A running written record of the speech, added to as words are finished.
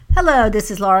Hello, this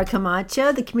is Laura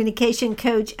Camacho, the communication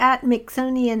coach at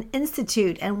Mixonian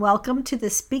Institute, and welcome to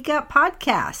the Speak Up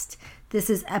Podcast.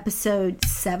 This is episode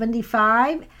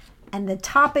 75, and the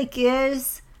topic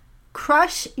is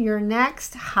Crush Your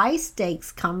Next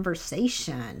High-Stakes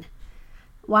Conversation.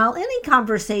 While any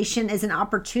conversation is an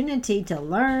opportunity to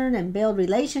learn and build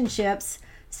relationships,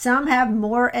 some have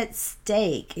more at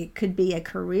stake. It could be a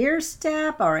career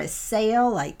step or a sale,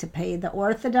 like to pay the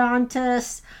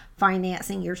orthodontist,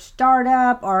 financing your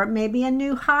startup, or maybe a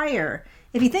new hire.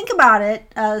 If you think about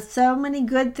it, so many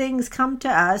good things come to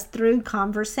us through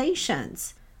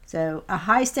conversations. So a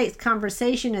high-stakes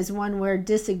conversation is one where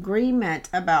disagreement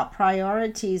about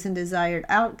priorities and desired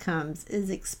outcomes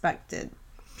is expected.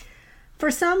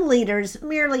 For some leaders,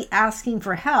 merely asking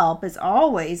for help is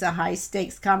always a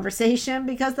high-stakes conversation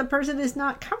because the person is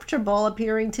not comfortable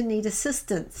appearing to need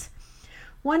assistance.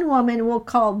 One woman we'll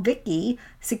call Vicky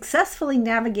successfully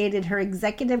navigated her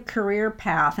executive career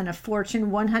path in a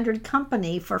Fortune 100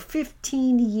 company for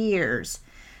 15 years.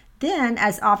 Then,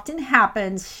 as often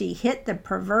happens, she hit the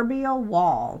proverbial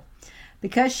wall.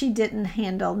 Because she didn't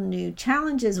handle new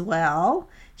challenges well,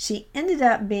 she ended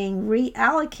up being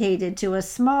reallocated to a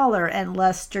smaller and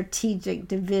less strategic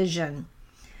division.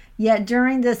 Yet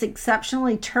during this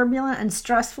exceptionally turbulent and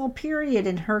stressful period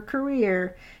in her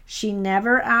career, she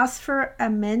never asked for a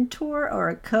mentor or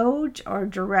a coach or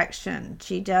direction.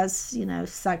 She just,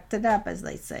 sucked it up, as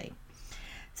they say.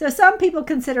 So some people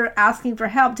consider asking for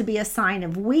help to be a sign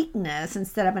of weakness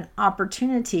instead of an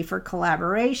opportunity for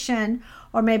collaboration,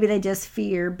 or maybe they just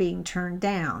fear being turned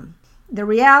down. The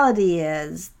reality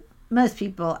is, most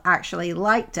people actually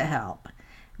like to help.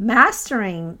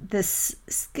 Mastering this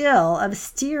skill of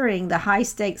steering the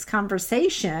high-stakes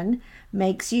conversation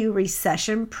makes you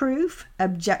recession-proof,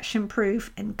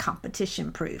 objection-proof, and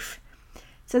competition-proof.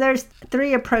 So there's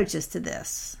 3 approaches to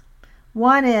this.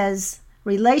 One is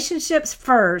relationships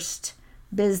first,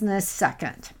 business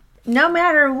second. No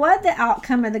matter what the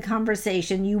outcome of the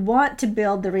conversation, you want to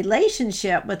build the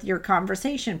relationship with your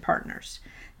conversation partners.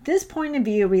 This point of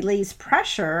view relieves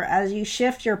pressure as you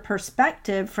shift your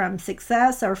perspective from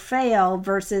success or fail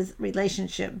versus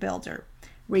relationship builder,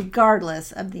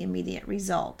 regardless of the immediate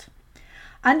result.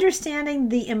 Understanding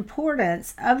the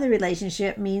importance of the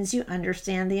relationship means you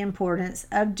understand the importance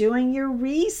of doing your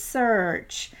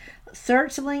research.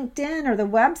 Search LinkedIn or the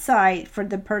website for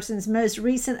the person's most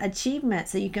recent achievement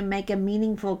so you can make a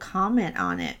meaningful comment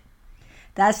on it.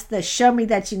 That's the show me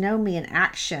that you know me in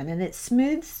action, and it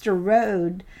smooths the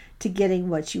road to getting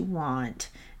what you want.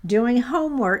 Doing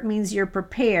homework means you're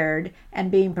prepared, and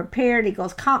being prepared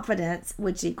equals confidence,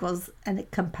 which equals a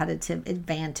competitive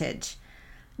advantage.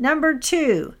 Number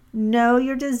 2, know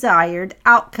your desired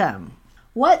outcome.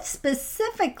 What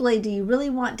specifically do you really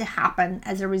want to happen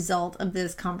as a result of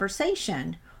this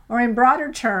conversation? Or in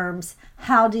broader terms,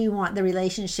 how do you want the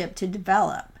relationship to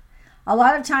develop? A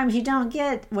lot of times you don't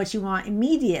get what you want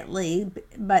immediately,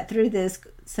 but through this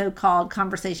so-called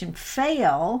conversation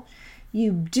fail,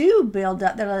 you do build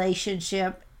up the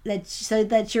relationship so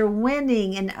that you're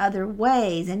winning in other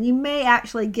ways, and you may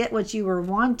actually get what you were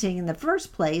wanting in the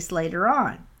first place later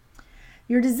on.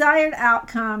 Your desired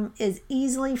outcome is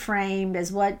easily framed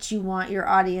as what you want your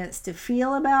audience to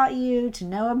feel about you, to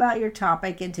know about your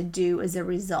topic, and to do as a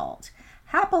result.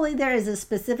 Happily, there is a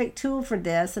specific tool for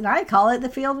this, and I call it the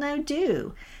Feel No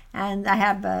Do. And I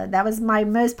have that was my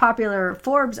most popular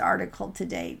Forbes article to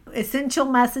date. Essential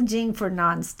messaging for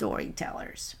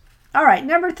non-storytellers. All right,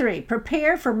 number 3,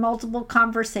 prepare for multiple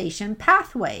conversation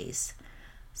pathways.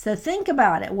 So think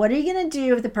about it. What are you going to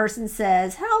do if the person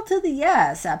says hell to the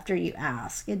yes after you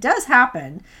ask? It does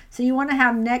happen. So you want to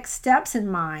have next steps in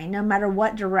mind no matter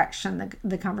what direction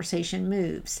the conversation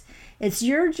moves. It's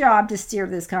your job to steer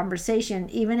this conversation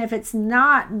even if it's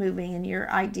not moving in your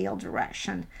ideal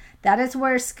direction. That is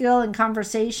where skill in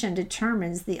conversation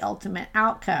determines the ultimate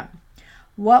outcome.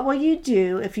 What will you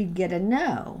do if you get a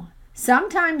no?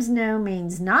 Sometimes no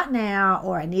means not now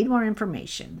or I need more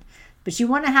information. But you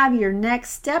want to have your next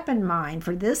step in mind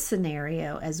for this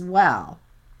scenario as well.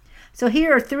 So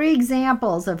here are 3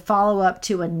 examples of follow-up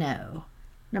to a no.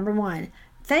 Number 1,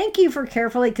 thank you for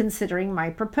carefully considering my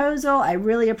proposal. I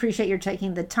really appreciate your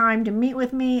taking the time to meet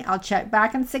with me. I'll check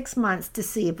back in 6 months to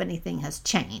see if anything has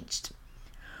changed.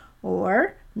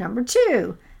 Or number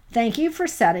 2, thank you for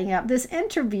setting up this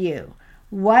interview.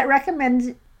 What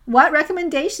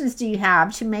recommendations do you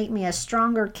have to make me a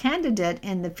stronger candidate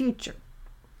in the future?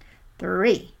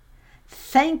 3,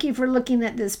 thank you for looking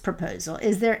at this proposal.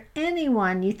 Is there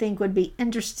anyone you think would be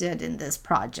interested in this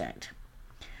project?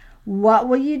 What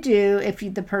will you do if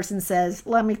the person says,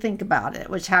 let me think about it,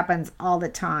 which happens all the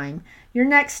time? Your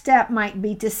next step might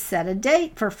be to set a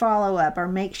date for follow-up or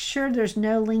make sure there's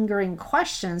no lingering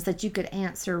questions that you could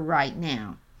answer right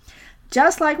now.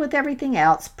 Just like with everything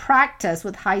else, practice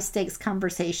with high-stakes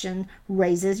conversation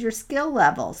raises your skill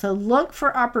level. So look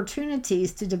for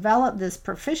opportunities to develop this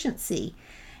proficiency.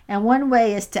 And one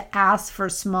way is to ask for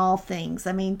small things.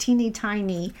 I mean, teeny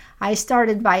tiny. I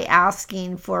started by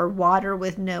asking for water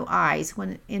with no ice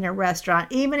when in a restaurant,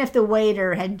 even if the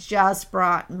waiter had just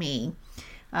brought me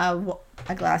a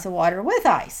glass of water with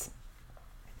ice.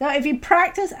 Now, if you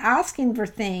practice asking for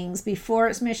things before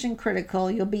it's mission critical,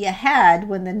 you'll be ahead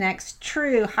when the next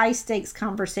true high-stakes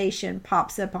conversation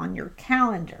pops up on your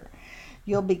calendar.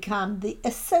 You'll become the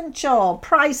essential,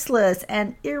 priceless,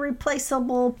 and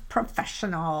irreplaceable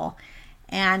professional.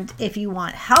 And if you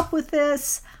want help with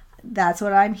this, that's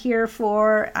what I'm here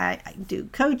for. I do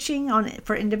coaching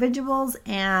for individuals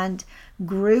and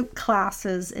group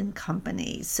classes in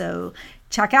companies. So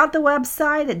check out the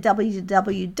website at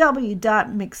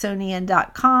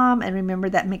www.mixonian.com. And remember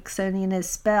that Mixonian is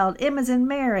spelled M as in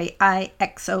Mary,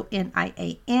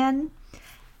 Ixonian.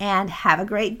 And have a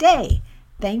great day.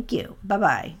 Thank you.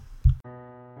 Bye-bye.